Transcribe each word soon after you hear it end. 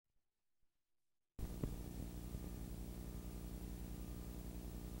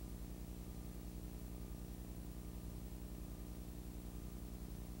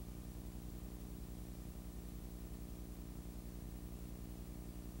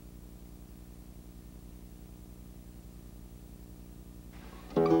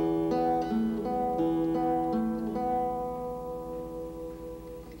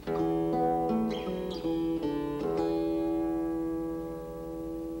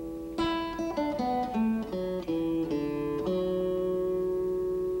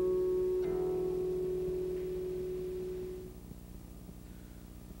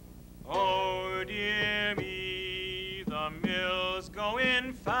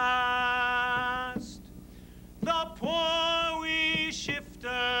fast. The poor wee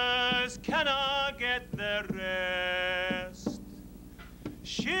shifters cannot get their rest.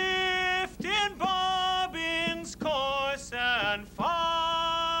 Shifting bobbins coarse and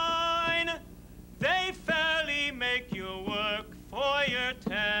fine, they fairly make you work for your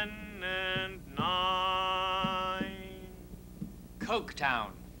 10 and 9.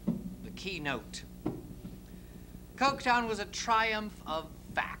 Coketown, the keynote. Coketown was a triumph of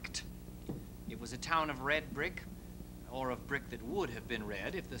fact. It was a town of red brick, or of brick that would have been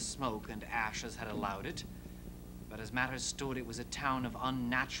red if the smoke and ashes had allowed it. But as matters stood, it was a town of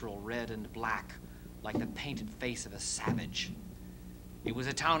unnatural red and black, like the painted face of a savage. It was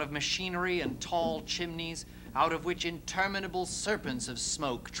a town of machinery and tall chimneys, out of which interminable serpents of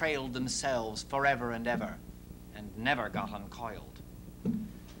smoke trailed themselves forever and ever, and never got uncoiled.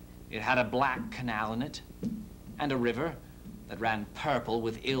 It had a black canal in it, and a river that ran purple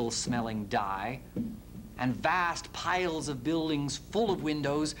with ill-smelling dye, and vast piles of buildings full of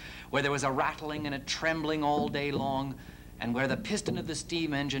windows where there was a rattling and a trembling all day long, and where the piston of the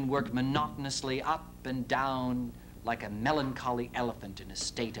steam engine worked monotonously up and down like a melancholy elephant in a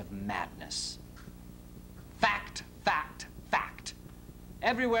state of madness. Fact, fact, fact.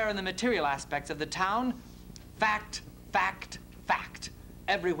 Everywhere in the material aspects of the town, fact, fact, fact.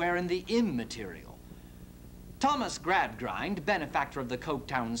 Everywhere in the immaterial. Thomas Gradgrind, benefactor of the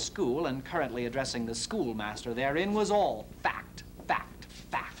Coketown School and currently addressing the schoolmaster therein, was all fact, fact,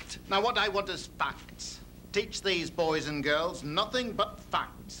 fact. Now what I want is facts. Teach these boys and girls nothing but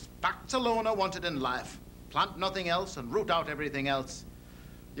facts. Facts alone are wanted in life. Plant nothing else and root out everything else.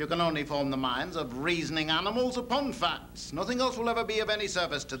 You can only form the minds of reasoning animals upon facts. Nothing else will ever be of any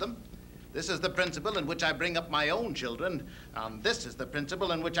service to them. This is the principle in which I bring up my own children, and this is the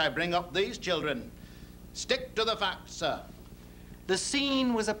principle in which I bring up these children. Stick to the facts, sir. The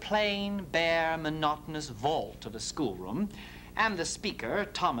scene was a plain, bare, monotonous vault of a schoolroom, and the speaker,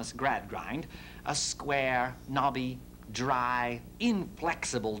 Thomas Gradgrind, a square, knobby, dry,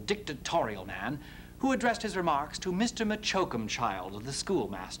 inflexible, dictatorial man, who addressed his remarks to Mr. Machoakumchild, the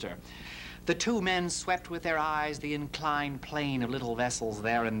schoolmaster. The two men swept with their eyes the inclined plane of little vessels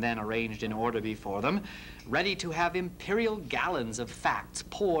there and then arranged in order before them, ready to have imperial gallons of facts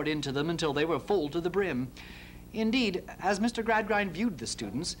poured into them until they were full to the brim. Indeed, as Mr. Gradgrind viewed the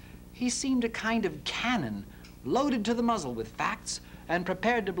students, he seemed a kind of cannon, loaded to the muzzle with facts and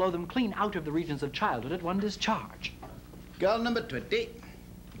prepared to blow them clean out of the regions of childhood at one discharge. Girl number 20.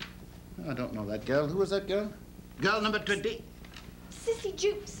 I don't know that girl. Who was that girl? Girl number 20. Sissy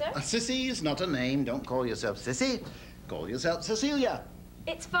Jupe, sir. Sissy is not a name. Don't call yourself Sissy. Call yourself Cecilia.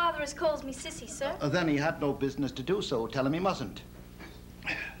 It's father as calls me Sissy, sir. Then he had no business to do so. Tell him he mustn't.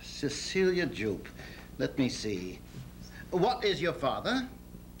 Cecilia Jupe. Let me see. What is your father?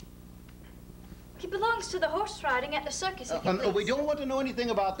 He belongs to the horse riding at the circus, if you please. We don't want to know anything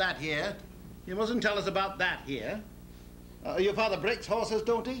about that here. You mustn't tell us about that here. Your father breaks horses,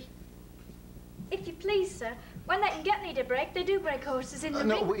 don't he? If you please, sir. When they can get any to break, they do break horses in the ring,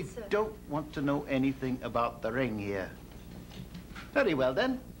 No, we sir. don't want to know anything about the ring here. Very well,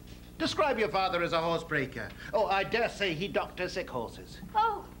 then. Describe your father as a horsebreaker. Oh, I dare say he doctors sick horses.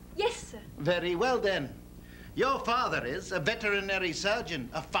 Oh, yes, sir. Very well, then. Your father is a veterinary surgeon,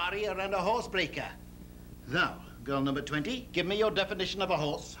 a farrier, and a horsebreaker. Now, girl number 20, give me your definition of a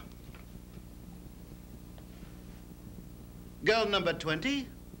horse. Girl number 20,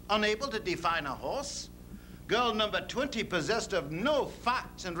 unable to define a horse. Girl number 20, possessed of no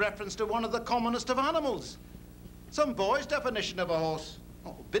facts in reference to one of the commonest of animals. Some boy's definition of a horse.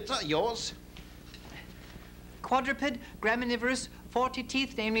 Oh, bits are yours. Quadruped, graminivorous, 40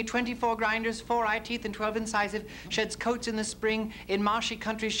 teeth, namely 24 grinders, 4 eye teeth, and 12 incisive, sheds coats in the spring, in marshy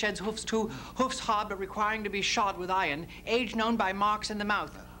countries sheds hoofs too, hoofs hard but requiring to be shod with iron, age known by marks in the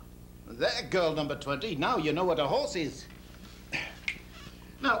mouth. There, girl number 20, now you know what a horse is.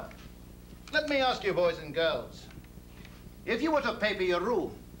 Now, let me ask you, boys and girls, if you were to paper your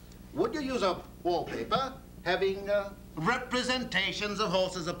room, would you use a wallpaper having representations of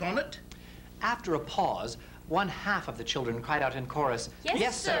horses upon it? After a pause, one half of the children cried out in chorus,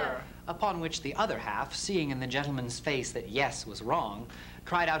 Yes, sir. Upon which the other half, seeing in the gentleman's face that yes was wrong,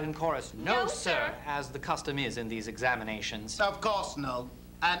 cried out in chorus, No, sir, as the custom is in these examinations. Of course no.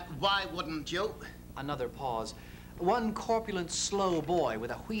 And why wouldn't you? Another pause. One corpulent, slow boy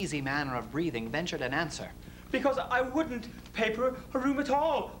with a wheezy manner of breathing ventured an answer. Because I wouldn't paper a room at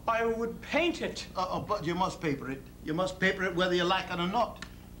all. I would paint it. But you must paper it. You must paper it whether you like it or not.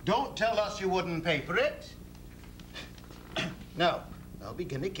 Don't tell us you wouldn't paper it. Now, I'll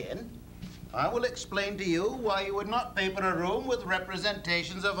begin again. I will explain to you why you would not paper a room with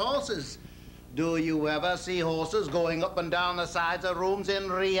representations of horses. Do you ever see horses going up and down the sides of rooms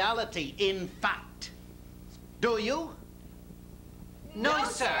in reality, in fact? Do you? No,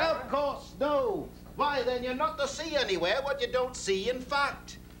 sir. Of course, no. Why, then you're not to see anywhere what you don't see in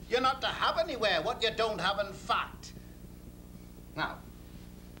fact. You're not to have anywhere what you don't have in fact. Now,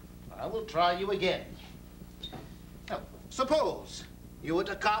 I will try you again. Now, suppose you were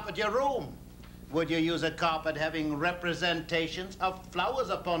to carpet your room. Would you use a carpet having representations of flowers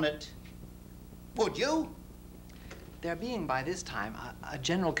upon it? Would you? There being by this time a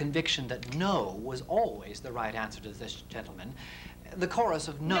general conviction that no was always the right answer to this gentleman, the chorus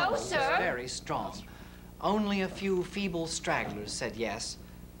of no was very strong. Only a few feeble stragglers said yes.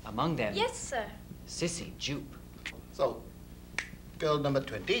 Among them, Yes, sir. Sissy Jupe. So, girl number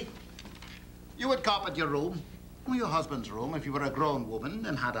 20, you would carpet your room, or your husband's room, if you were a grown woman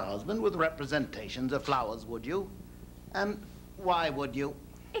and had a husband, with representations of flowers, would you? And why would you?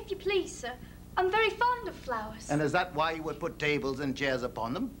 If you please, sir. I'm very fond of flowers. And is that why you would put tables and chairs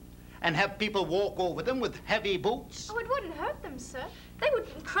upon them? And have people walk over them with heavy boots? Oh, it wouldn't hurt them, sir. They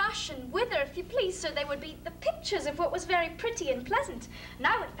wouldn't crash and wither. If you please, sir, they would be the pictures of what was very pretty and pleasant. And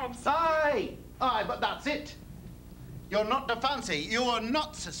I would fancy... Aye, aye, but that's it. You're not to fancy. You are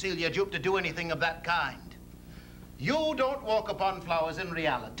not, Cecilia Jupe, to do anything of that kind. You don't walk upon flowers in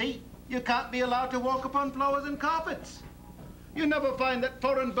reality. You can't be allowed to walk upon flowers in carpets. You never find that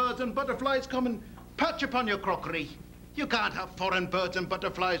foreign birds and butterflies come and perch upon your crockery. You can't have foreign birds and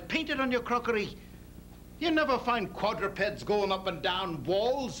butterflies painted on your crockery. You never find quadrupeds going up and down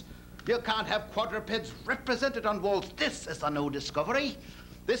walls. You can't have quadrupeds represented on walls. This is a new discovery.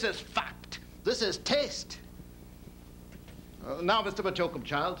 This is fact. This is taste. Now, Mr. Machokum,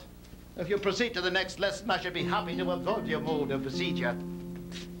 child, if you proceed to the next lesson, I should be happy to absorb your mode of procedure.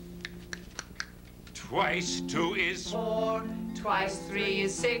 Twice 2 is 4, twice 3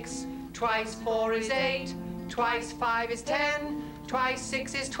 is 6, twice 4 is 8, twice 5 is 10, twice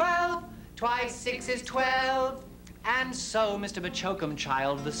 6 is 12, twice 6 is 12. And so, Mr. Machokum,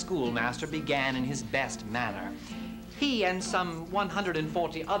 child, the schoolmaster, began in his best manner. He and some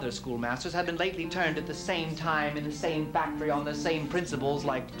 140 other schoolmasters had been lately turned at the same time in the same factory on the same principles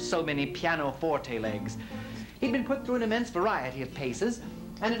like so many pianoforte legs. He'd been put through an immense variety of paces,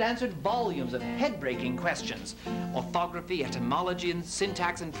 and had answered volumes of head-breaking questions. Orthography, etymology, and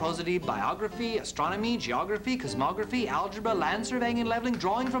syntax and prosody, biography, astronomy, geography, cosmography, algebra, land surveying and leveling,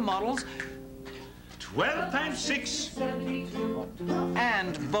 drawing from models. 12 times 6.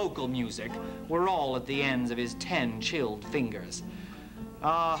 And vocal music were all at the ends of his 10 chilled fingers.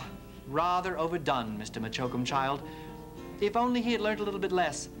 Ah, rather overdone, Mr. Machokum, child. If only he had learnt a little bit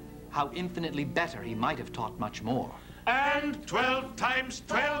less, how infinitely better he might have taught much more. And 12 times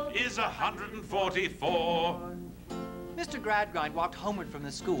 12 is 144. Mr. Gradgrind walked homeward from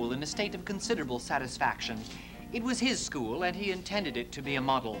the school in a state of considerable satisfaction. It was his school, and he intended it to be a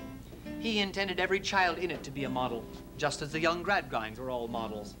model. He intended every child in it to be a model, just as the young Gradgrinds were all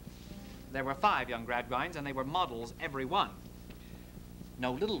models. There were 5 young Gradgrinds, and they were models, every one.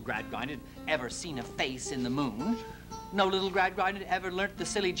 No little Gradgrind had ever seen a face in the moon. No little Gradgrind had ever learnt the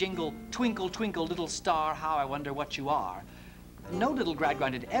silly jingle, "Twinkle, twinkle, little star, how I wonder what you are." No little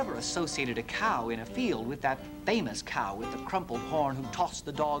Gradgrind had ever associated a cow in a field with that famous cow with the crumpled horn who tossed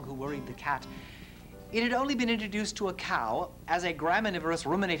the dog who worried the cat. It had only been introduced to a cow as a graminivorous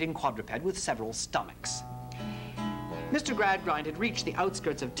ruminating quadruped with several stomachs. Mr. Gradgrind had reached the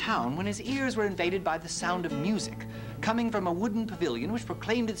outskirts of town when his ears were invaded by the sound of music, coming from a wooden pavilion which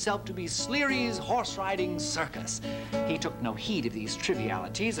proclaimed itself to be Sleary's horse-riding circus. He took no heed of these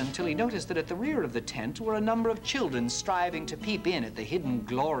trivialities until he noticed that at the rear of the tent were a number of children striving to peep in at the hidden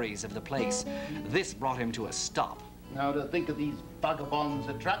glories of the place. This brought him to a stop. Now to think of these vagabonds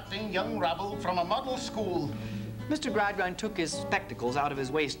attracting young rabble from a model school. Mr. Gradgrind took his spectacles out of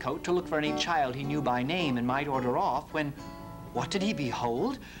his waistcoat to look for any child he knew by name and might order off, when what did he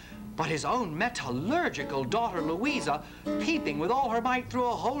behold? But his own metallurgical daughter Louisa peeping with all her might through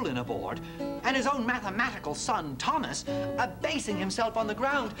a hole in a board, and his own mathematical son Thomas abasing himself on the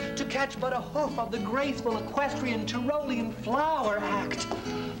ground to catch but a hoof of the graceful equestrian Tyrolean flower act.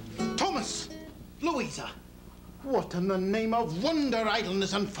 Thomas! Louisa! What in the name of wonder,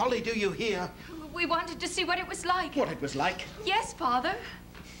 idleness, and folly do you hear? We wanted to see what it was like. What it was like? Yes, Father.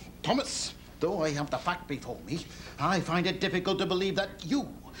 Thomas, though I have the fact before me, I find it difficult to believe that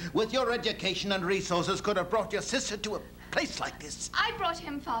you, with your education and resources, could have brought your sister to a place like this. I brought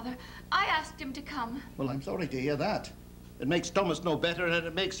him, Father. I asked him to come. Well, I'm sorry to hear that. It makes Thomas no better, and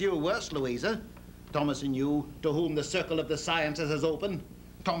it makes you worse, Louisa. Thomas and you, to whom the circle of the sciences is open,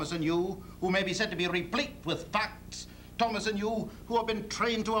 Thomas and you, who may be said to be replete with facts. Thomas and you, who have been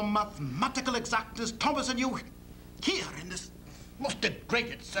trained to a mathematical exactness. Thomas and you, here in this most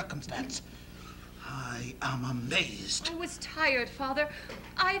degraded circumstance. I am amazed. I was tired, Father.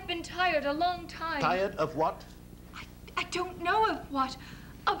 I've been tired a long time. Tired of what? I don't know of what.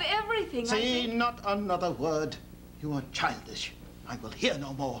 Of everything. Say not another word. You are childish. I will hear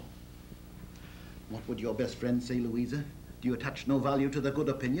no more. What would your best friend say, Louisa? Do you attach no value to the good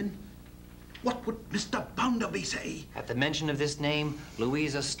opinion? What would Mr. Bounderby say? At the mention of this name,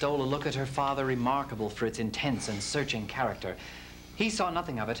 Louisa stole a look at her father remarkable for its intense and searching character. He saw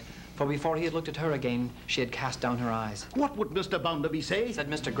nothing of it, for before he had looked at her again, she had cast down her eyes. What would Mr. Bounderby say? Said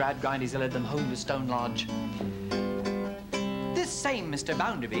Mr. Gradgrind as he led them home to Stone Lodge. This same Mr.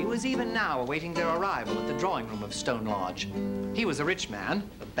 Bounderby was even now awaiting their arrival at the drawing room of Stone Lodge. He was a rich man,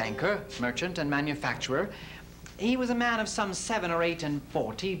 a banker, merchant, and manufacturer. He was a man of some 7 or 8 and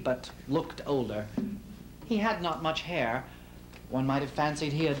 40, but looked older. He had not much hair. One might have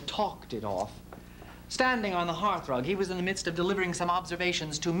fancied he had talked it off. Standing on the hearthrug, he was in the midst of delivering some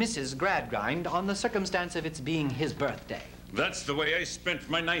observations to Mrs. Gradgrind on the circumstance of its being his birthday. That's the way I spent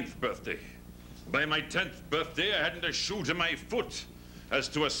my 9th birthday. By my 10th birthday, I hadn't a shoe to my foot. As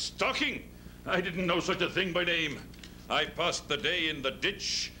to a stocking, I didn't know such a thing by name. I passed the day in the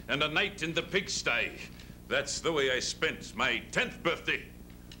ditch and a night in the pigsty. That's the way I spent my 10th birthday.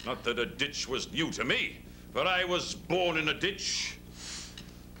 Not that a ditch was new to me, for I was born in a ditch.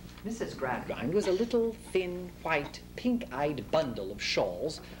 Mrs. Gradgrind was a little, thin, white, pink-eyed bundle of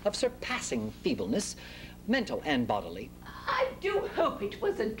shawls of surpassing feebleness, mental and bodily. I do hope it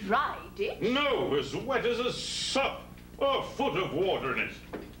was a dry ditch. No, as wet as a sop, a foot of water in it.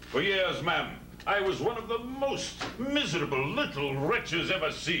 For years, ma'am, I was one of the most miserable little wretches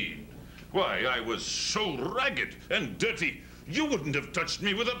ever seen. Why, I was so ragged and dirty, you wouldn't have touched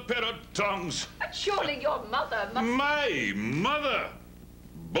me with a pair of tongs. But surely your mother must... My mother?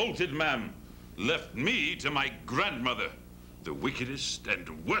 Bolted, ma'am, left me to my grandmother, the wickedest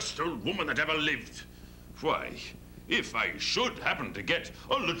and worst old woman that ever lived. Why, if I should happen to get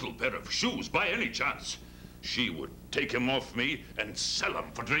a little pair of shoes by any chance, she would take 'em off me and sell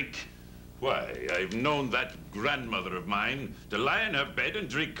 'em for drink. Why, I've known that grandmother of mine to lie in her bed and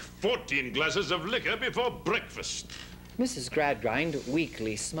drink 14 glasses of liquor before breakfast. Mrs. Gradgrind,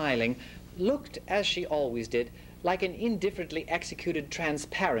 weakly smiling, looked, as she always did, like an indifferently executed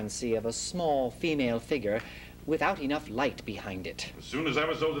transparency of a small female figure without enough light behind it. As soon as I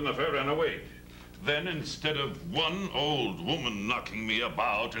was old enough, I ran away. Then, instead of one old woman knocking me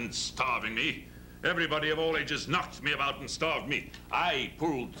about and starving me, everybody of all ages knocked me about and starved me. I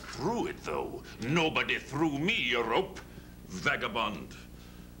pulled through it, though. Nobody threw me a rope. Vagabond,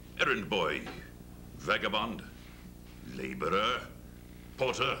 errand boy, vagabond, laborer,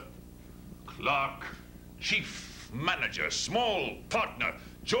 porter, clerk, chief, manager, small partner,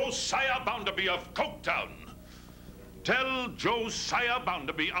 Josiah Bounderby of Coketown. Tell Josiah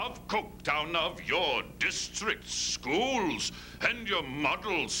Bounderby of Coketown of your district schools, and your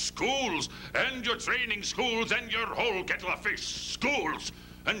model schools, and your training schools, and your whole kettle of fish schools.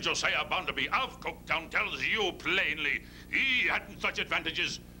 And Josiah Bounderby of Coketown tells you plainly he hadn't such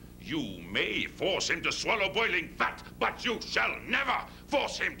advantages. You may force him to swallow boiling fat, but you shall never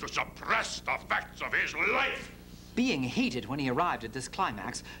force him to suppress the facts of his life. Being heated when he arrived at this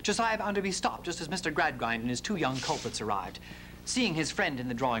climax, Josiah Bounderby stopped just as Mr. Gradgrind and his 2 young culprits arrived. Seeing his friend in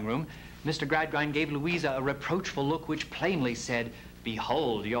the drawing room, Mr. Gradgrind gave Louisa a reproachful look which plainly said,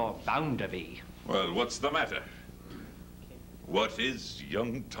 "Behold your Bounderby." Well, what's the matter? What is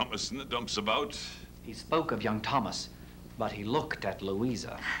young Thomas in the dumps about? He spoke of young Thomas, but he looked at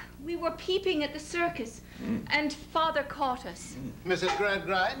Louisa. We were peeping at the circus, and Father caught us. Mrs.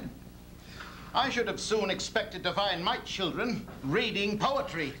 Gradgrind, I should have soon expected to find my children reading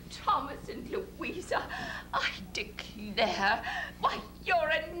poetry. Thomas and Louisa, I declare, why,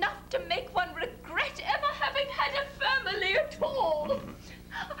 you're enough to make one regret ever having had a family at all.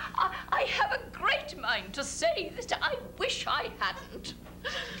 I have a great mind to say that I wish I hadn't.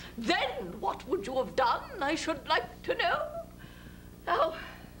 Then what would you have done, I should like to know? Now,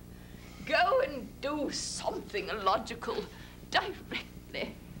 go and do something logical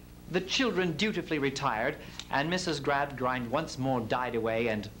directly. The children dutifully retired, and Mrs. Gradgrind once more died away,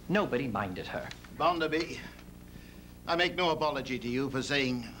 and nobody minded her. Bounderby, I make no apology to you for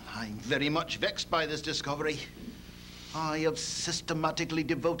saying I'm very much vexed by this discovery. I have systematically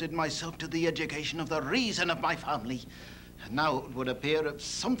devoted myself to the education of the reason of my family. And now it would appear if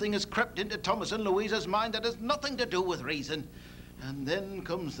something has crept into Thomas and Louisa's mind that has nothing to do with reason. And then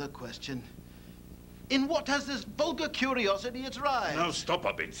comes the question, In what has this vulgar curiosity its rise? Now, stop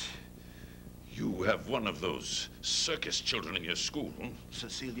a bit. You have one of those circus children in your school.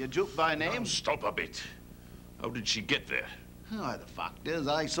 Cecilia Jupe by name. Now, stop a bit. How did she get there? Oh, the fact is,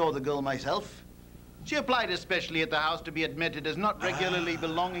 I saw the girl myself. She applied especially at the house to be admitted as not regularly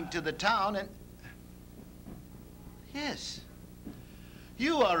belonging to the town, and... Yes.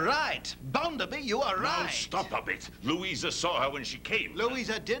 You are right. Bounderby, you are right. Now, stop a bit. Louisa saw her when she came.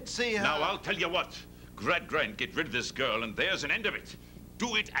 Louisa did see her. Now, I'll tell you what. Gradgrind, get rid of this girl, and there's an end of it.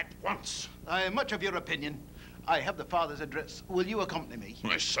 Do it at once. I am much of your opinion. I have the father's address. Will you accompany me?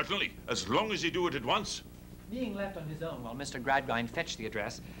 Why, certainly, as long as you do it at once. Being left on his own while Mr. Gradgrind fetched the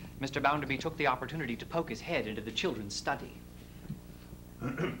address, Mr. Bounderby took the opportunity to poke his head into the children's study.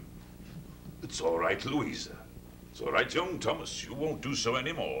 It's all right, Louisa. It's all right, young Thomas. You won't do so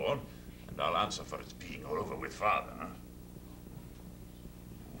anymore, and I'll answer for its being all over with Father.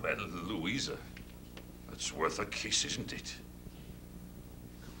 Well, Louisa, that's worth a kiss, isn't it?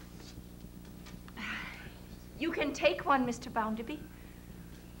 You can take one, Mr. Bounderby.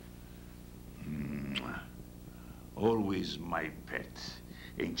 Always my pet,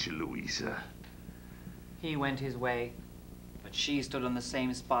 ain't you, Louisa? He went his way, but she stood on the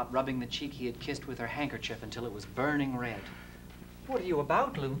same spot, rubbing the cheek he had kissed with her handkerchief until it was burning red. What are you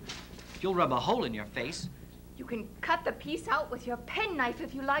about, Lou? You'll rub a hole in your face. You can cut the piece out with your penknife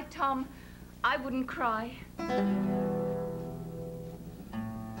if you like, Tom. I wouldn't cry.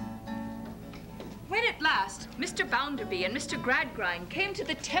 When at last Mr. Bounderby and Mr. Gradgrind came to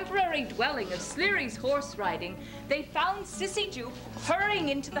the temporary dwelling of Sleary's horse riding, they found Sissy Jupe hurrying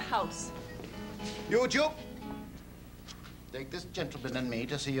into the house. You, Jupe. Take this gentleman and me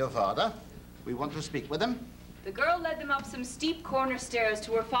to see your father. We want to speak with him. The girl led them up some steep corner stairs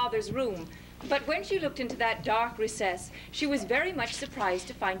to her father's room, but when she looked into that dark recess, she was very much surprised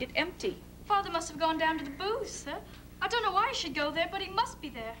to find it empty. Father must have gone down to the booth, sir. I don't know why he should go there, but he must be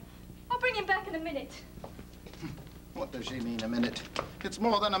there. I'll bring him back in a minute. What does she mean, a minute? It's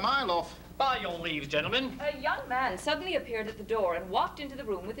more than a mile off. By your leave, gentlemen. A young man suddenly appeared at the door and walked into the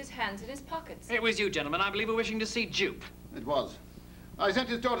room with his hands in his pockets. It was you, gentlemen. I believe we're wishing to see Jupe. It was. I sent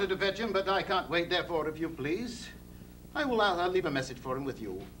his daughter to fetch him, but I can't wait, therefore, if you please. I'll leave a message for him with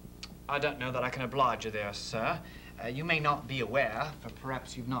you. I don't know that I can oblige you there, sir. You may not be aware, for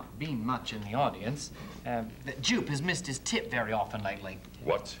perhaps you've not been much in the audience, that Jupe has missed his tip very often lately.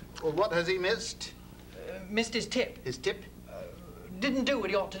 What? Well, what has he missed? Missed his tip. His tip? Didn't do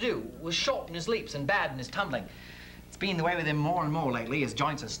what he ought to do. Was short in his leaps and bad in his tumbling. It's been the way with him more and more lately. His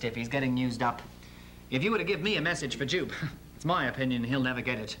joints are stiff. He's getting used up. If you were to give me a message for Jupe, it's my opinion he'll never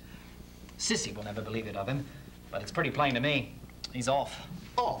get it. Sissy will never believe it of him, but it's pretty plain to me. He's off.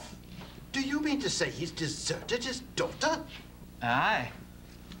 Off? Do you mean to say he's deserted his daughter? Aye.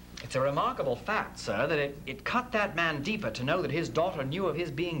 It's a remarkable fact, sir, that it cut that man deeper to know that his daughter knew of his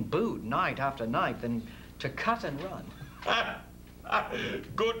being booed night after night than to cut and run.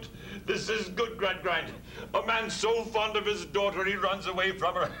 Good. This is good, Gradgrind. A man so fond of his daughter he runs away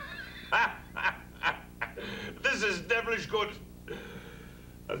from her. This is devilish good.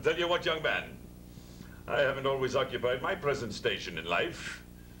 I'll tell you what, young man. I haven't always occupied my present station in life.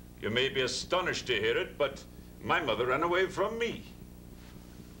 You may be astonished to hear it, but my mother ran away from me.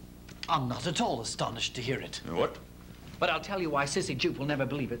 I'm not at all astonished to hear it. What? But I'll tell you why Sissy Jupe will never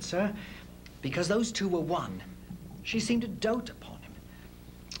believe it, sir. Because those two were one. She seemed to dote upon him.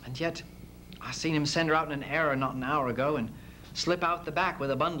 And yet, I seen him send her out in an error not an hour ago and slip out the back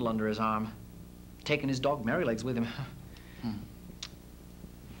with a bundle under his arm, taking his dog Merrylegs with him.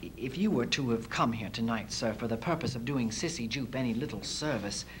 If you were to have come here tonight, sir, for the purpose of doing Sissy Jupe any little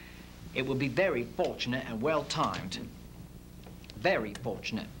service, it would be very fortunate and well-timed. Very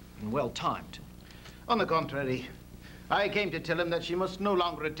fortunate and well-timed. On the contrary, I came to tell him that she must no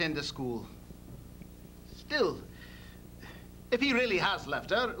longer attend the school. Still, if he really has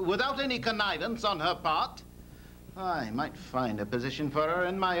left her, without any connivance on her part, I might find a position for her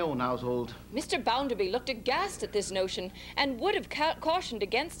in my own household. Mr. Bounderby looked aghast at this notion and would have cautioned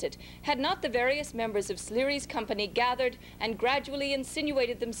against it had not the various members of Sleary's company gathered and gradually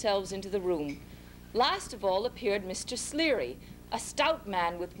insinuated themselves into the room. Last of all appeared Mr. Sleary, a stout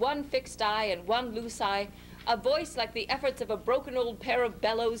man with one fixed eye and one loose eye, a voice like the efforts of a broken old pair of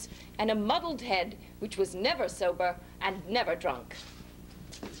bellows, and a muddled head which was never sober and never drunk.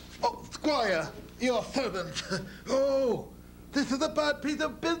 Oh, Squire, your servant. Oh, this is a bad piece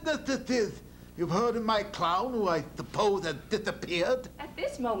of business, this is. You've heard of my clown, who I suppose has disappeared? At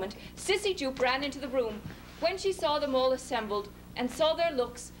this moment, Sissy Jupe ran into the room. When she saw them all assembled, and saw their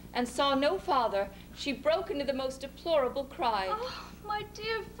looks, and saw no father, she broke into the most deplorable cry. Oh, my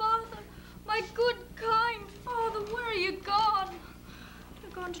dear father. My good, kind father, where are you gone?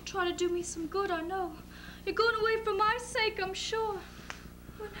 You're gone to try to do me some good, I know. You're going away for my sake, I'm sure.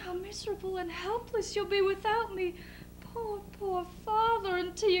 But how miserable and helpless you'll be without me. Poor, poor father,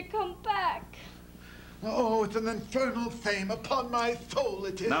 until you come back. Oh, it's an infernal shame upon my soul,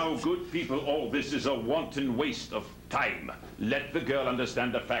 it is. Now, good people, all this is a wanton waste of time. Let the girl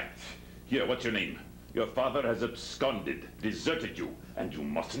understand the facts. Here, what's your name? Your father has absconded, deserted you, and you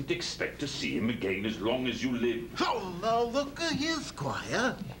mustn't expect to see him again as long as you live. Oh, now, look here,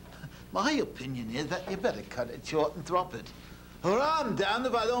 Squire. My opinion is that you better cut it short and drop it. Or I'm damned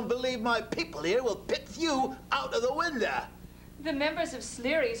if I don't believe my people here will pitch you out of the window. The members of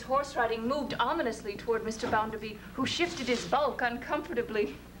Sleary's horse riding moved ominously toward Mr. Bounderby, who shifted his bulk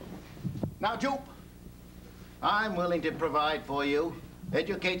uncomfortably. Now, Jupe, I'm willing to provide for you,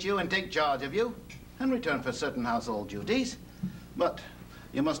 educate you, and take charge of you, in return for certain household duties. But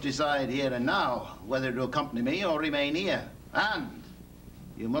you must decide here and now whether to accompany me or remain here. And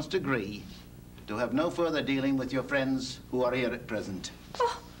you must agree to have no further dealing with your friends who are here at present.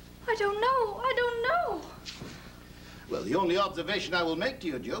 Oh, I don't know. Well, the only observation I will make to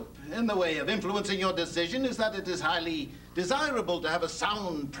you, Jupe, in the way of influencing your decision, is that it is highly desirable to have a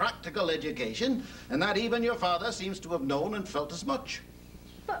sound, practical education, and that even your father seems to have known and felt as much.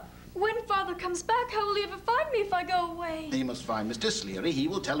 But when father comes back, how will he ever find me if I go away? He must find Mr. Sleary. He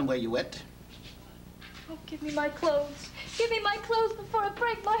will tell him where you went. Oh, give me my clothes. Give me my clothes before I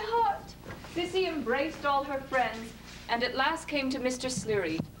break my heart. Sissy embraced all her friends, and at last came to Mr.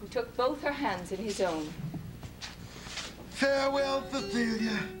 Sleary, who took both her hands in his own. Farewell,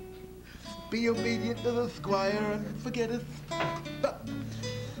 Cecilia. Be obedient to the squire and forget it. But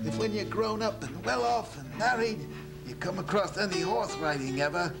if when you're grown up and well off and married, you come across any horse riding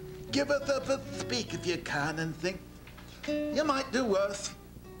ever, give us up and speak if you can and think you might do worse.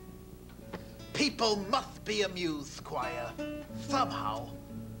 People must be amused, Squire, somehow.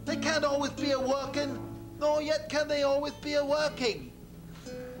 They can't always be a-working, nor yet can they always be a-working.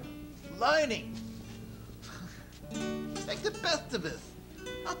 Learning. Make the best of us,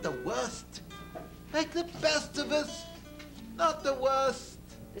 not the worst. Make the best of us, not the worst.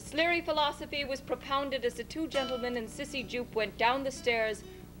 The Sleary philosophy was propounded as the two gentlemen and Sissy Jupe went down the stairs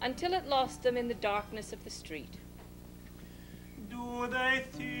until it lost them in the darkness of the street. Do they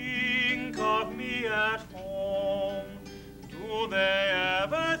think of me at home? Do they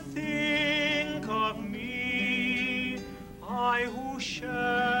ever think of me? I who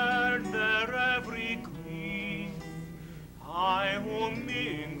shared their every grief, I who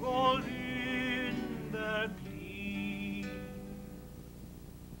mingled in their glee.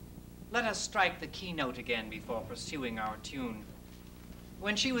 Let us strike the keynote again before pursuing our tune.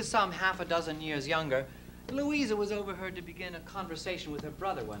 When she was some half a dozen years younger, Louisa was overheard to begin a conversation with her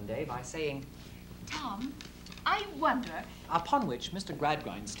brother one day by saying, Tom, I wonder... Upon which Mr.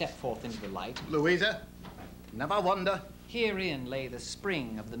 Gradgrind stepped forth into the light. Louisa, never wonder. Herein lay the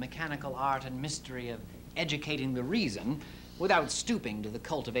spring of the mechanical art and mystery of educating the reason without stooping to the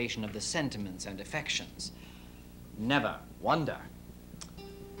cultivation of the sentiments and affections. Never wonder.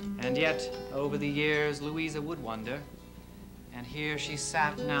 And yet, over the years, Louisa would wonder. And here she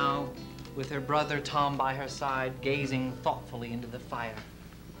sat now, with her brother Tom by her side, gazing thoughtfully into the fire.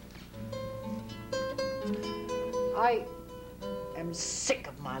 I am sick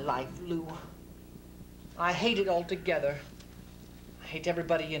of my life, Lou. I hate it altogether. I hate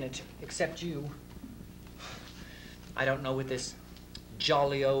everybody in it, except you. I don't know what this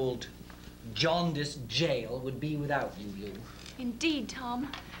jolly old jaundiced jail would be without you, Lou. Indeed,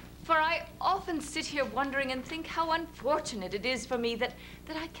 Tom. For I often sit here wondering and think how unfortunate it is for me that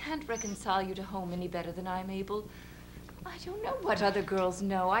I can't reconcile you to home any better than I'm able. I don't know what other girls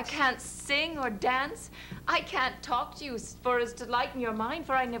know. I can't sing or dance. I can't talk to you for as to lighten your mind,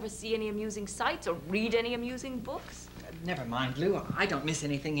 for I never see any amusing sights or read any amusing books. Never mind, Lou. I don't miss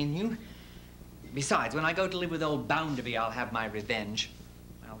anything in you. Besides, when I go to live with old Bounderby, I'll have my revenge.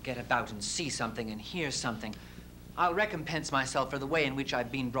 I'll get about and see something and hear something. I'll recompense myself for the way in which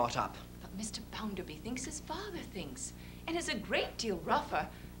I've been brought up. But Mr. Bounderby thinks his father thinks, and is a great deal rougher,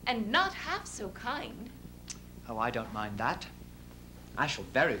 and not half so kind. Oh, I don't mind that. I shall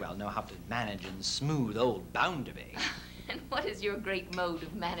very well know how to manage and smooth old Bounderby. And what is your great mode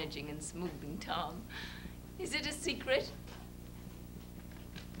of managing and smoothing, Tom? Is it a secret?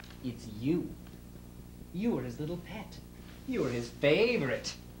 It's you. You are his little pet. You are his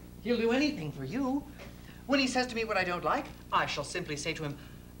favorite. He'll do anything for you. When he says to me what I don't like, I shall simply say to him,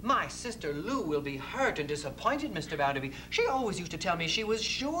 my sister Lou will be hurt and disappointed, Mr. Bounderby. She always used to tell me she was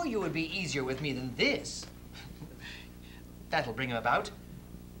sure you would be easier with me than this. That'll bring him about.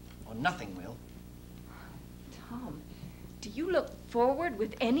 Well, nothing will. Tom, do you look forward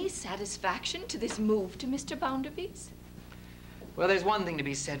with any satisfaction to this move to Mr. Bounderby's? Well, there's one thing to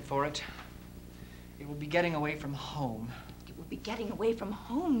be said for it. It will be getting away from home. It would be getting away from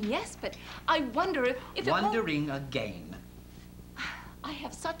home, yes, but I wonder if it Wondering again. I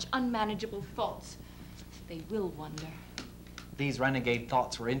have such unmanageable thoughts. They will wonder. These renegade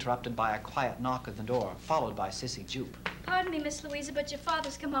thoughts were interrupted by a quiet knock at the door, followed by Sissy Jupe. Pardon me, Miss Louisa, but your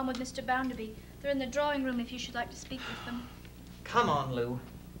father's come home with Mr. Bounderby. They're in the drawing room if you should like to speak with them. Come on, Lou.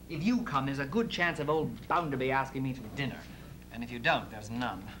 If you come, there's a good chance of old Bounderby asking me to dinner. And if you don't, there's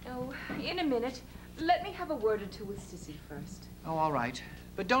none. Oh, in a minute. Let me have a word or two with Sissy first. Oh, all right.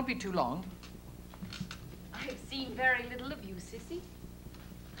 But don't be too long. I've seen very little of you, Sissy.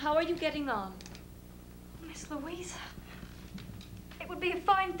 How are you getting on? Miss Louisa, it would be a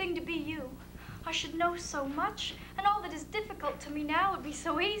fine thing to be you. I should know so much, and all that is difficult to me now would be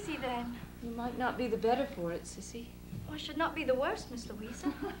so easy then. You might not be the better for it, Sissy. I should not be the worst, Miss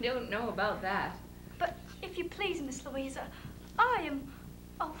Louisa. I don't know about that. But if you please, Miss Louisa, I am,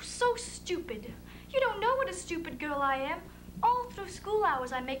 oh, so stupid. You don't know what a stupid girl I am. All through school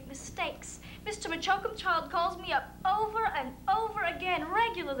hours, I make mistakes. Mr. Machoakumchild calls me up over and over again,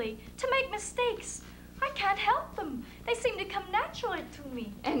 regularly, to make mistakes. I can't help them. They seem to come naturally to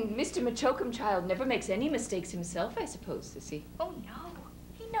me. And Mr. Machoakumchild never makes any mistakes himself, I suppose, Sissy. Oh, no.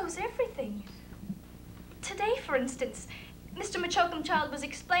 He knows everything. Today, for instance, Mr. Machoakumchild was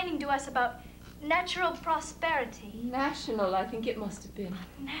explaining to us about natural prosperity. National, I think it must have been.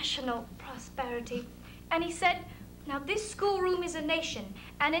 National prosperity. And he said, now this schoolroom is a nation,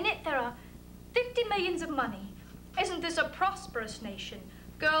 and in it there are 50 millions of money. Isn't this a prosperous nation?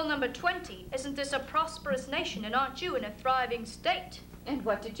 Girl number 20, isn't this a prosperous nation, and aren't you in a thriving state? And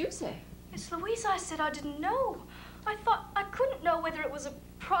what did you say? Miss Louisa, I said I didn't know. I thought I couldn't know whether it was a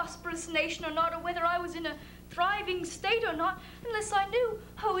prosperous nation or not, or whether I was in a thriving state or not, unless I knew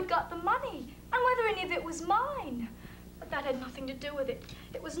who had got the money, and whether any of it was mine. But that had nothing to do with it.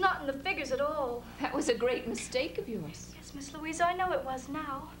 It was not in the figures at all. That was a great mistake of yours. Yes, Miss Louisa, I know it was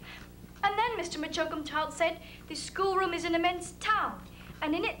now. And then Mr. Machoakumchild said this schoolroom is an immense town,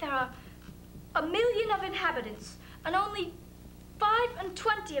 and in it there are 1 million of inhabitants, and only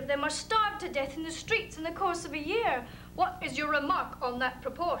 25 of them are starved to death in the streets in the course of a year. What is your remark on that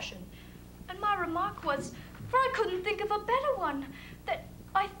proportion? And my remark was, for I couldn't think of a better one, that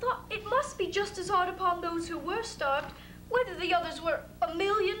I thought it must be just as hard upon those who were starved, whether the others were 1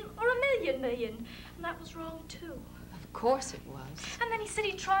 million or 1 million. And that was wrong, too. Of course it was. And then he said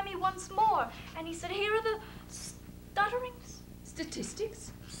he'd try me once more, and he said, here are the stutterings?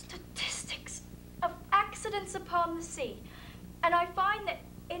 Statistics? Statistics of accidents upon the sea. And I find that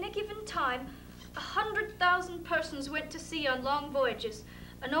in a given time, 100,000 persons went to sea on long voyages,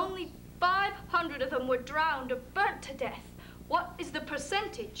 and only 500 of them were drowned or burnt to death. What is the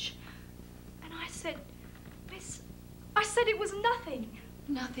percentage? And I said, Miss, I said it was nothing.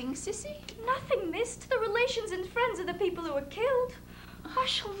 Nothing, Sissy? Nothing, miss, to the relations and friends of the people who were killed. I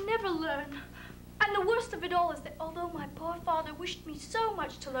shall never learn. And the worst of it all is that although my poor father wished me so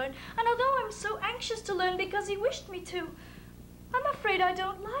much to learn, and although I'm so anxious to learn because he wished me to, I'm afraid I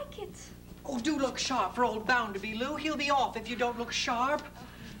don't like it. Oh, do look sharp for old Bounderby, Lou. He'll be off if you don't look sharp.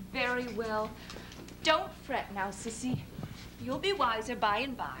 Very well. Don't fret now, Sissy. You'll be wiser by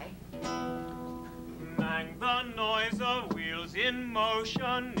and by. Mang the noise of wheels in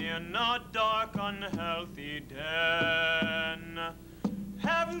motion in a dark, unhealthy den.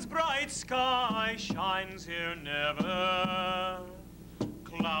 Heaven's bright sky shines here never.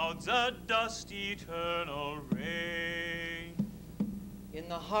 Clouds a dust eternal rain. In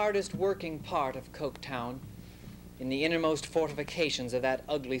the hardest working part of Coketown, in the innermost fortifications of that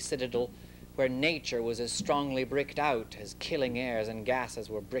ugly citadel, where nature was as strongly bricked out as killing airs and gases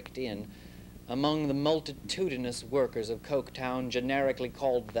were bricked in, among the multitudinous workers of Coketown, generically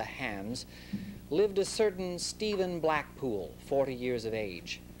called the Hands, lived a certain Stephen Blackpool, 40 years of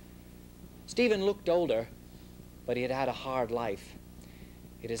age. Stephen looked older, but he had had a hard life.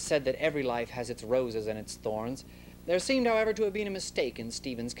 It is said that every life has its roses and its thorns. There seemed, however, to have been a mistake in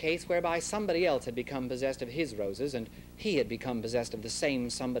Stephen's case, whereby somebody else had become possessed of his roses, and he had become possessed of the same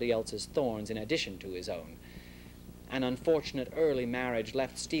somebody else's thorns in addition to his own. An unfortunate early marriage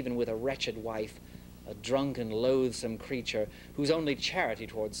left Stephen with a wretched wife, a drunken, loathsome creature whose only charity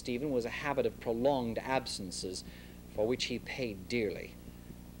towards Stephen was a habit of prolonged absences, for which he paid dearly.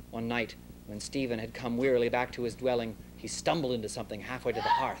 One night, when Stephen had come wearily back to his dwelling, he stumbled into something halfway to the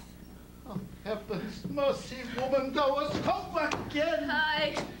hearth. Oh, heavens, mercy, woman, thou hast come back again.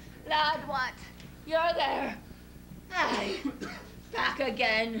 Hi, lad, what? You're there. Aye, back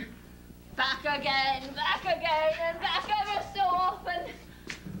again. Back again, and back ever so often.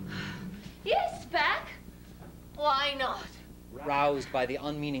 Yes, back. Why not? Roused by the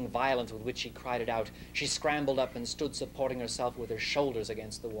unmeaning violence with which she cried it out, she scrambled up and stood supporting herself with her shoulders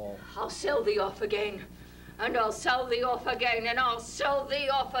against the wall. I'll sell thee off again, and I'll sell thee off again, and I'll sell thee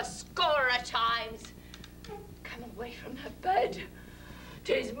off a score of times. Come away from that bed.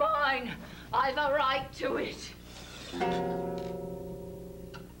 'Tis mine. I've a right to it.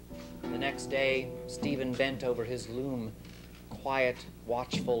 The next day, Stephen bent over his loom, quiet,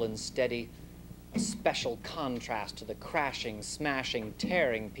 watchful, and steady, a special contrast to the crashing, smashing,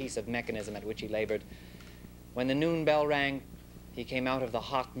 tearing piece of mechanism at which he labored. When the noon bell rang, he came out of the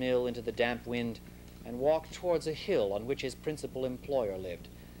hot mill into the damp wind and walked towards a hill on which his principal employer lived.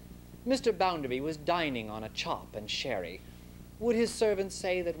 Mr. Bounderby was dining on a chop and sherry. Would his servant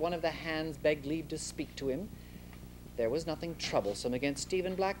say that one of the hands begged leave to speak to him? There was nothing troublesome against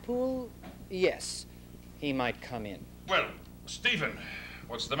Stephen Blackpool. Yes, he might come in. Well, Stephen,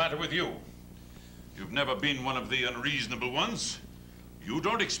 what's the matter with you? You've never been one of the unreasonable ones. You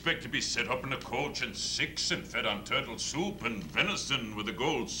don't expect to be set up in a coach and six and fed on turtle soup and venison with a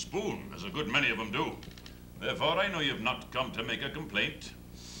gold spoon, as a good many of them do. Therefore, I know you've not come to make a complaint.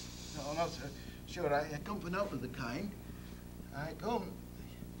 No, sir. Sure, I come for nothing of the kind. I come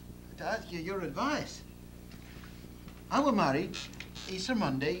to ask you your advice. I was married Easter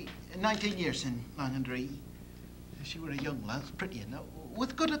Monday, 19 years in Langendree. She were a young lass, pretty enough,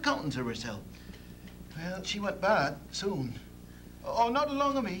 with good accountants of herself. Well, she went bad soon. Oh, not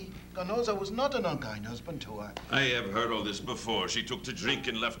along of me. God knows I was not an unkind husband to her. I have heard all this before. She took to drink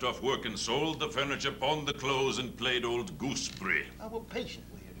and left off work and sold the furniture, pawned the clothes, and played old gooseberry. I was patient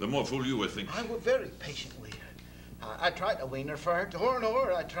with her. The more fool you, I think. I was very patient with her. I tried to wean her for her. O'er and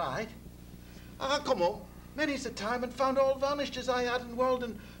o'er I tried. I come home many's the time and found all vanished as I had in world,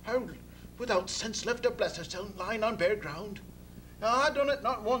 and her without sense left her bless herself lying on bare ground. Now, I done it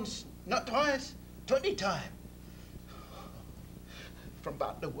not once, not twice, 20 times. From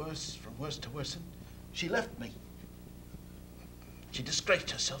bad to worse, from worse to worse, and she left me. She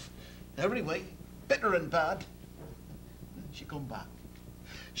disgraced herself every way, bitter and bad. She come back.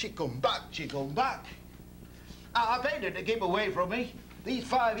 She come back, she come back. I paid her to keep away from me. These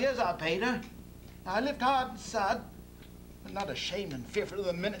 5 years I paid her. I lived hard and sad, but not ashamed and fearful of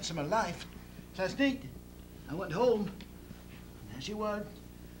the minutes of my life. Last night, I went home, and there she was,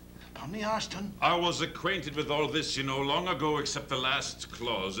 upon the hearthstone. I was acquainted with all this, you know, long ago, except the last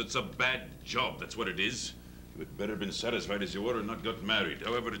clause. It's a bad job, that's what it is. You had better have been satisfied as you were and not got married.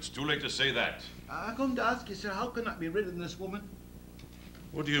 However, it's too late to say that. I come to ask you, sir, how can I be rid of this woman?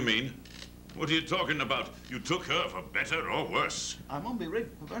 What do you mean? What are you talking about? You took her for better or worse. I won't be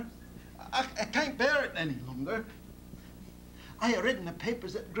rid of her. I can't bear it any longer. I have read in the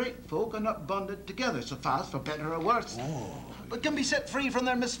papers that great folk are not bonded together so fast for better or worse, but can be set free from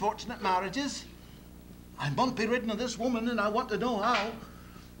their misfortunate marriages. I won't be rid of this woman, and I want to know how.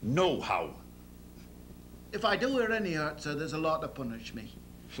 Know how? If I do her any hurt, sir, there's a law to punish me.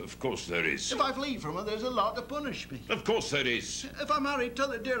 Of course there is. If I flee from her, there's a law to punish me. Of course there is. If I'm married to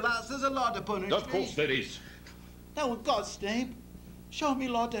the dear lass, there's a law to punish me. Of course there is. Now, in God's name, show me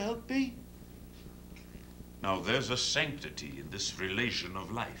law to help me. Now, there's a sanctity in this relation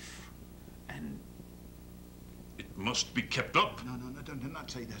of life, and it must be kept up. No, do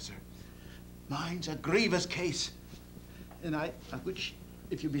not say that, sir. Mine's a grievous case, and I wish,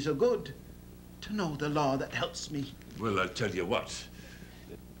 if you be so good, to know the law that helps me. Well, I'll tell you what.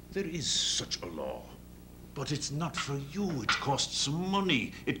 There is such a law, but it's not for you. It costs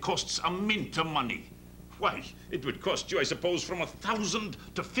money. It costs a mint of money. Why, it would cost you, I suppose, from £1,000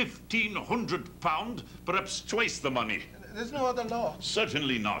 to £1,500, perhaps twice the money. There's no other law.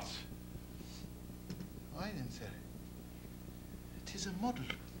 Certainly not. Why then, sir? 'Tis a muddle.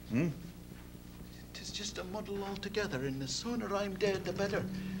 'Tis just a muddle altogether, and the sooner I'm dead, the better.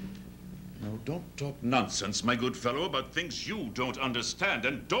 Now, don't talk nonsense, my good fellow, about things you don't understand,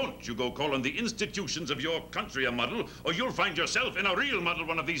 and don't you go calling the institutions of your country a muddle, or you'll find yourself in a real muddle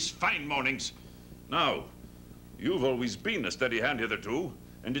one of these fine mornings. Now, you've always been a steady hand hitherto,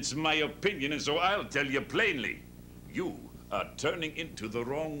 and it's my opinion, and so I'll tell you plainly. You are turning into the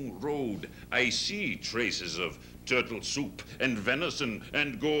wrong road. I see traces of turtle soup and venison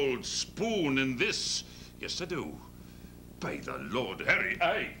and gold spoon in this. Yes, I do. By the Lord Harry,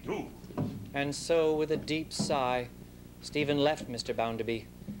 I do. And so, with a deep sigh, Stephen left Mr. Bounderby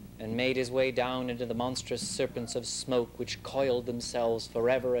and made his way down into the monstrous serpents of smoke which coiled themselves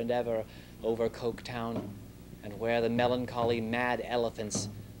forever and ever over Coketown, and where the melancholy mad elephants,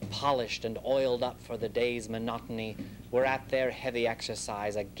 polished and oiled up for the day's monotony, were at their heavy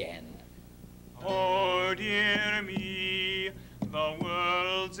exercise again. Oh, dear me, the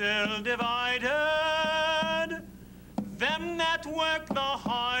world's ill divided. Them that work the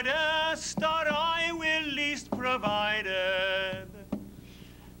hardest are I will least provided.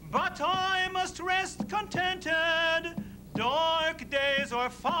 But I must rest contented, dark days or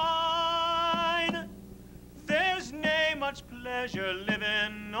fine. There's nae much pleasure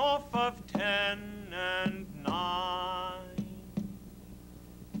living off of 10 and 9.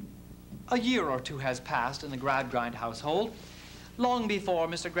 A year or two has passed in the Gradgrind household, long before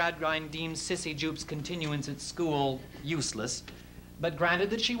Mr. Gradgrind deemed Sissy Jupe's continuance at school useless, but granted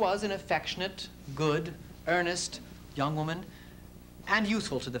that she was an affectionate, good, earnest young woman, and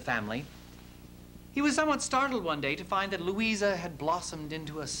useful to the family. He was somewhat startled one day to find that Louisa had blossomed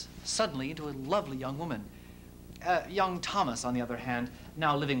suddenly into a lovely young woman. Young Thomas, on the other hand,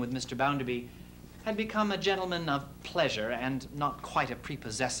 now living with Mr. Bounderby, had become a gentleman of pleasure and not quite a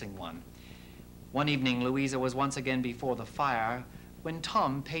prepossessing one. One evening, Louisa was once again before the fire when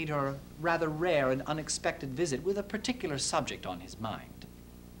Tom paid her a rather rare and unexpected visit with a particular subject on his mind.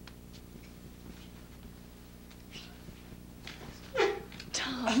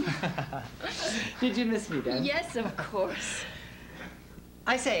 Tom. Did you miss me, then? Yes, of course.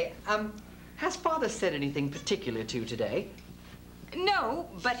 I say, has Father said anything particular to you today? No,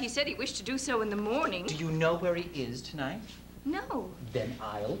 but he said he wished to do so in the morning. Do you know where he is tonight? No. Then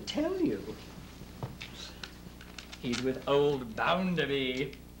I'll tell you. He's with old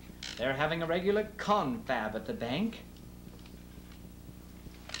Bounderby. They're having a regular confab at the bank.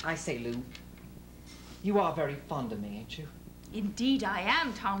 I say, Lou, you are very fond of me, ain't you? Indeed I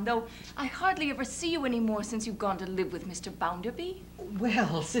am, Tom, though I hardly ever see you anymore since you've gone to live with Mr. Bounderby.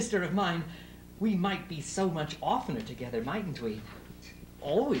 Well, sister of mine, we might be so much oftener together, mightn't we?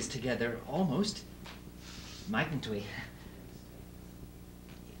 Always together, almost. Mightn't we?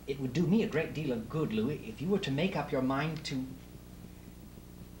 It would do me a great deal of good, Louis, if you were to make up your mind to...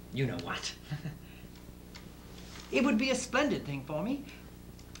 you know what. It would be a splendid thing for me.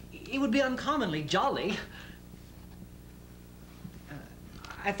 It would be uncommonly jolly.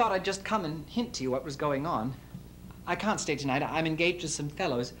 I thought I'd just come and hint to you what was going on. I can't stay tonight. I'm engaged to some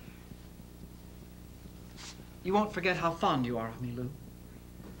fellows. You won't forget how fond you are of me, Lou.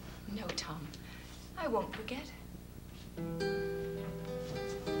 No, Tom. I won't forget.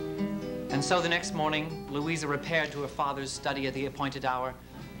 And so the next morning, Louisa repaired to her father's study at the appointed hour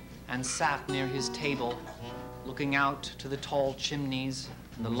and sat near his table, looking out to the tall chimneys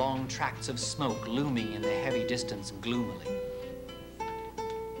and the long tracts of smoke looming in the heavy distance gloomily.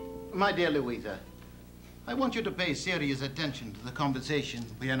 My dear Louisa, I want you to pay serious attention to the conversation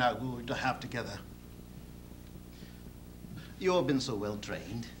we are now going to have together. You have been so well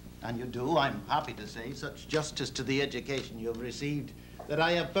trained, and you do, I'm happy to say, such justice to the education you have received that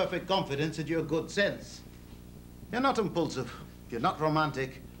I have perfect confidence in your good sense. You're not impulsive, you're not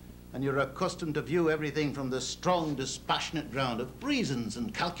romantic, and you're accustomed to view everything from the strong, dispassionate ground of reasons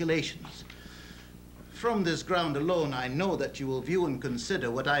and calculations. From this ground alone, I know that you will view and consider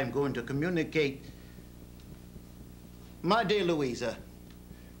what I am going to communicate. My dear Louisa,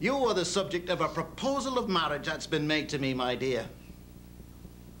 you are the subject of a proposal of marriage that's been made to me, my dear.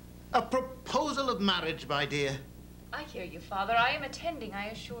 A proposal of marriage, my dear. I hear you, Father. I am attending, I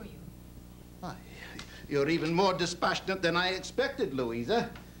assure you. Why, you're even more dispassionate than I expected, Louisa.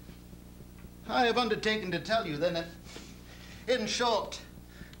 I have undertaken to tell you then that, in short,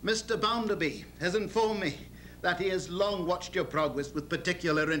 Mr. Bounderby has informed me that he has long watched your progress with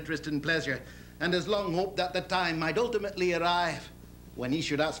particular interest and pleasure, and has long hoped that the time might ultimately arrive when he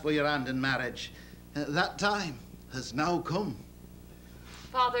should ask for your hand in marriage. That time has now come.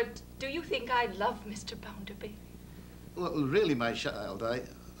 Father, do you think I love Mr. Bounderby? Well, really, my child,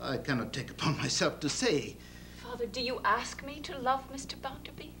 I cannot take upon myself to say. Father, do you ask me to love Mr.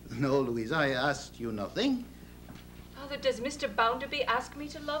 Bounderby? No, Louise, I asked you nothing. Father, does Mr. Bounderby ask me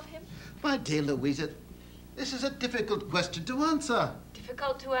to love him? My dear Louisa, this is a difficult question to answer.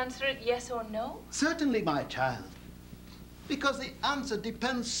 Difficult to answer it yes or no? Certainly, my child. Because the answer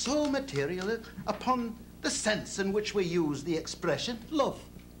depends so materially upon the sense in which we use the expression love.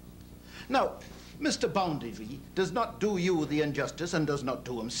 Now, Mr. Bounderby does not do you the injustice and does not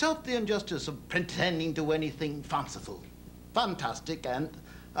do himself the injustice of pretending to anything fanciful, fantastic, and,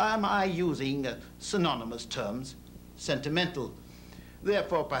 am I using synonymous terms, sentimental.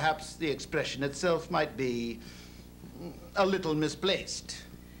 Therefore, perhaps the expression itself might be a little misplaced.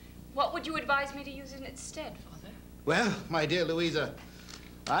 What would you advise me to use in its stead, Father? Well, my dear Louisa,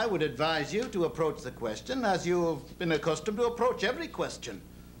 I would advise you to approach the question as you have been accustomed to approach every question,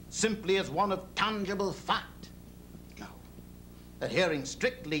 simply as one of tangible fact. Now, adhering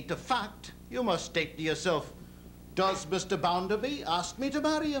strictly to fact You must state to yourself, does Mr. Bounderby ask me to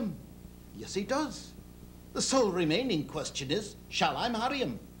marry him? Yes, he does. The sole remaining question is, shall I marry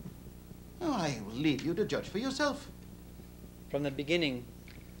him? Oh, I will leave you to judge for yourself. From the beginning,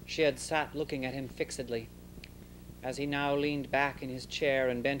 she had sat looking at him fixedly. As he now leaned back in his chair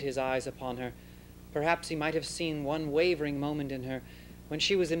and bent his eyes upon her, perhaps he might have seen one wavering moment in her when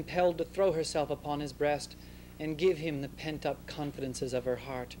she was impelled to throw herself upon his breast and give him the pent-up confidences of her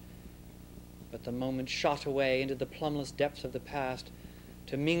heart. But the moment shot away into the plumbless depths of the past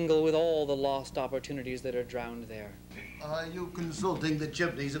to mingle with all the lost opportunities that are drowned there. Are you consulting the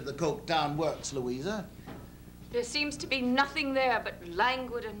chimneys of the Coketown Works, Louisa? There seems to be nothing there but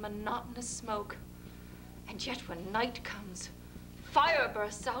languid and monotonous smoke. And yet when night comes, fire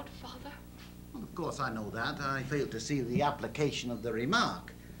bursts out, Father. Well, of course I know that. I fail to see the application of the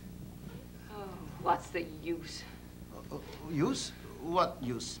remark. Oh, what's the use? Use? What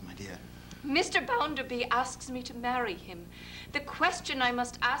use, my dear? Mr. Bounderby asks me to marry him. The question I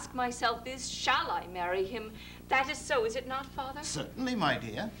must ask myself is, shall I marry him? That is so, is it not, Father? Certainly, my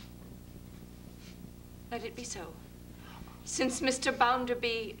dear. Let it be so. Since Mr.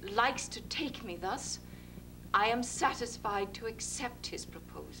 Bounderby likes to take me thus, I am satisfied to accept his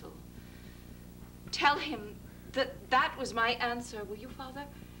proposal. Tell him that that was my answer, will you, Father?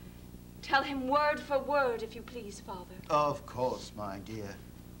 Tell him word for word, if you please, Father. Of course, my dear.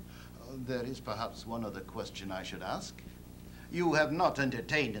 There is perhaps one other question I should ask. You have not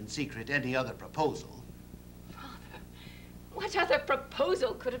entertained in secret any other proposal. Father, what other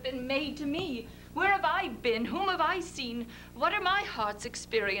proposal could have been made to me? Where have I been? Whom have I seen? What are my heart's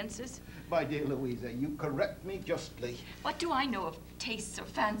experiences? My dear Louisa, you correct me justly. What do I know of tastes or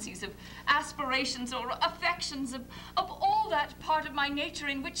fancies, of aspirations or affections, of all that part of my nature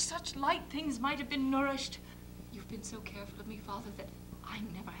in which such light things might have been nourished? You've been so careful of me, Father, that I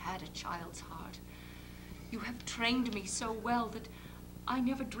never had a child's heart. You have trained me so well that I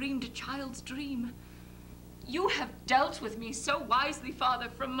never dreamed a child's dream. You have dealt with me so wisely, Father,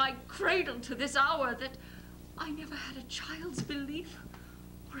 from my cradle to this hour that I never had a child's belief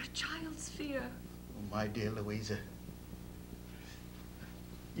or a child's fear. Oh, my dear Louisa,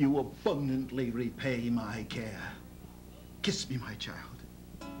 you abundantly repay my care. Kiss me, my child.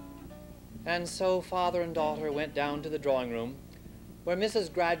 And so father and daughter went down to the drawing room, where Mrs.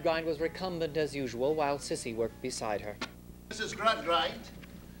 Gradgrind was recumbent as usual, while Sissy worked beside her. Mrs. Gradgrind,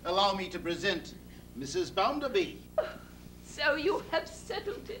 allow me to present Mrs. Bounderby. So you have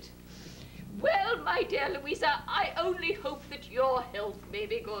settled it. Well, my dear Louisa, I only hope that your health may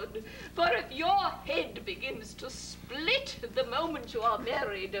be good. For if your head begins to split the moment you are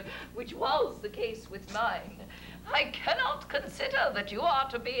married, which was the case with mine, I cannot consider that you are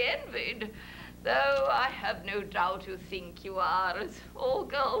to be envied, though I have no doubt you think you are, as all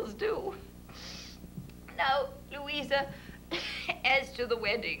girls do. Now, Louisa, as to the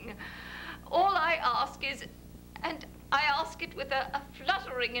wedding, all I ask is, and I ask it with a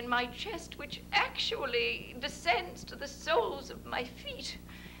fluttering in my chest which actually descends to the soles of my feet,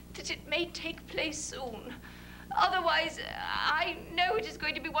 that it may take place soon. Otherwise, I know it is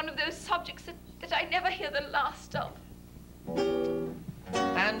going to be one of those subjects that I never hear the last of.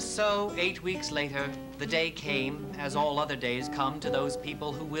 And so, 8 weeks later, the day came, as all other days come to those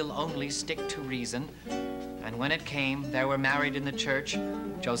people who will only stick to reason. And when it came, there were married in the church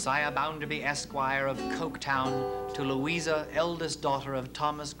Josiah Bounderby, Esquire of Coketown, to Louisa, eldest daughter of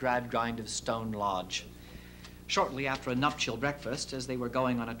Thomas Gradgrind of Stone Lodge. Shortly after a nuptial breakfast, as they were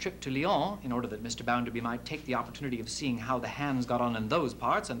going on a trip to Lyon, in order that Mr. Bounderby might take the opportunity of seeing how the hands got on in those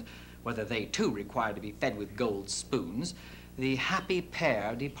parts, and whether they too required to be fed with gold spoons, the happy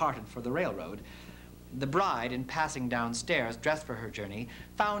pair departed for the railroad. The bride, in passing downstairs, dressed for her journey,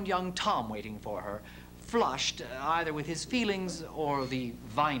 found young Tom waiting for her, flushed either with his feelings or the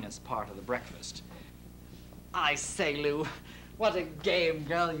vinous part of the breakfast. I say, Lou, what a game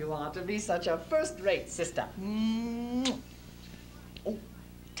girl you are to be such a first-rate sister. Oh,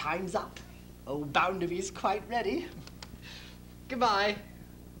 time's up. Oh, Bounderby's quite ready. Goodbye.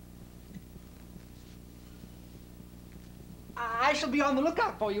 I shall be on the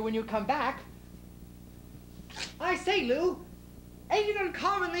lookout for you when you come back. I say, Lou, ain't it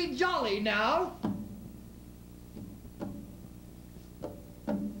uncommonly jolly now?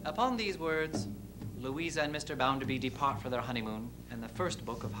 Upon these words, Louisa and Mr. Bounderby depart for their honeymoon, and the first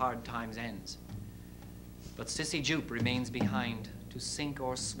book of Hard Times ends. But Sissy Jupe remains behind to sink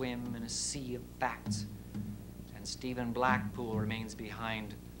or swim in a sea of facts, and Stephen Blackpool remains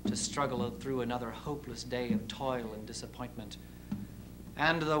behind to struggle through another hopeless day of toil and disappointment.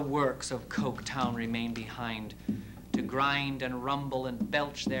 And the works of Coketown remain behind to grind and rumble and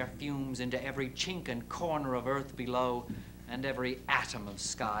belch their fumes into every chink and corner of earth below and every atom of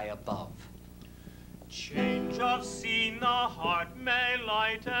sky above. Change of scene the heart may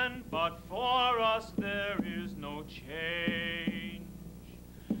lighten, but for us there is no change.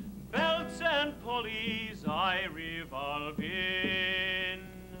 Belts and pulleys I revolve in,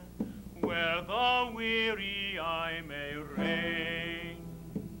 where the weary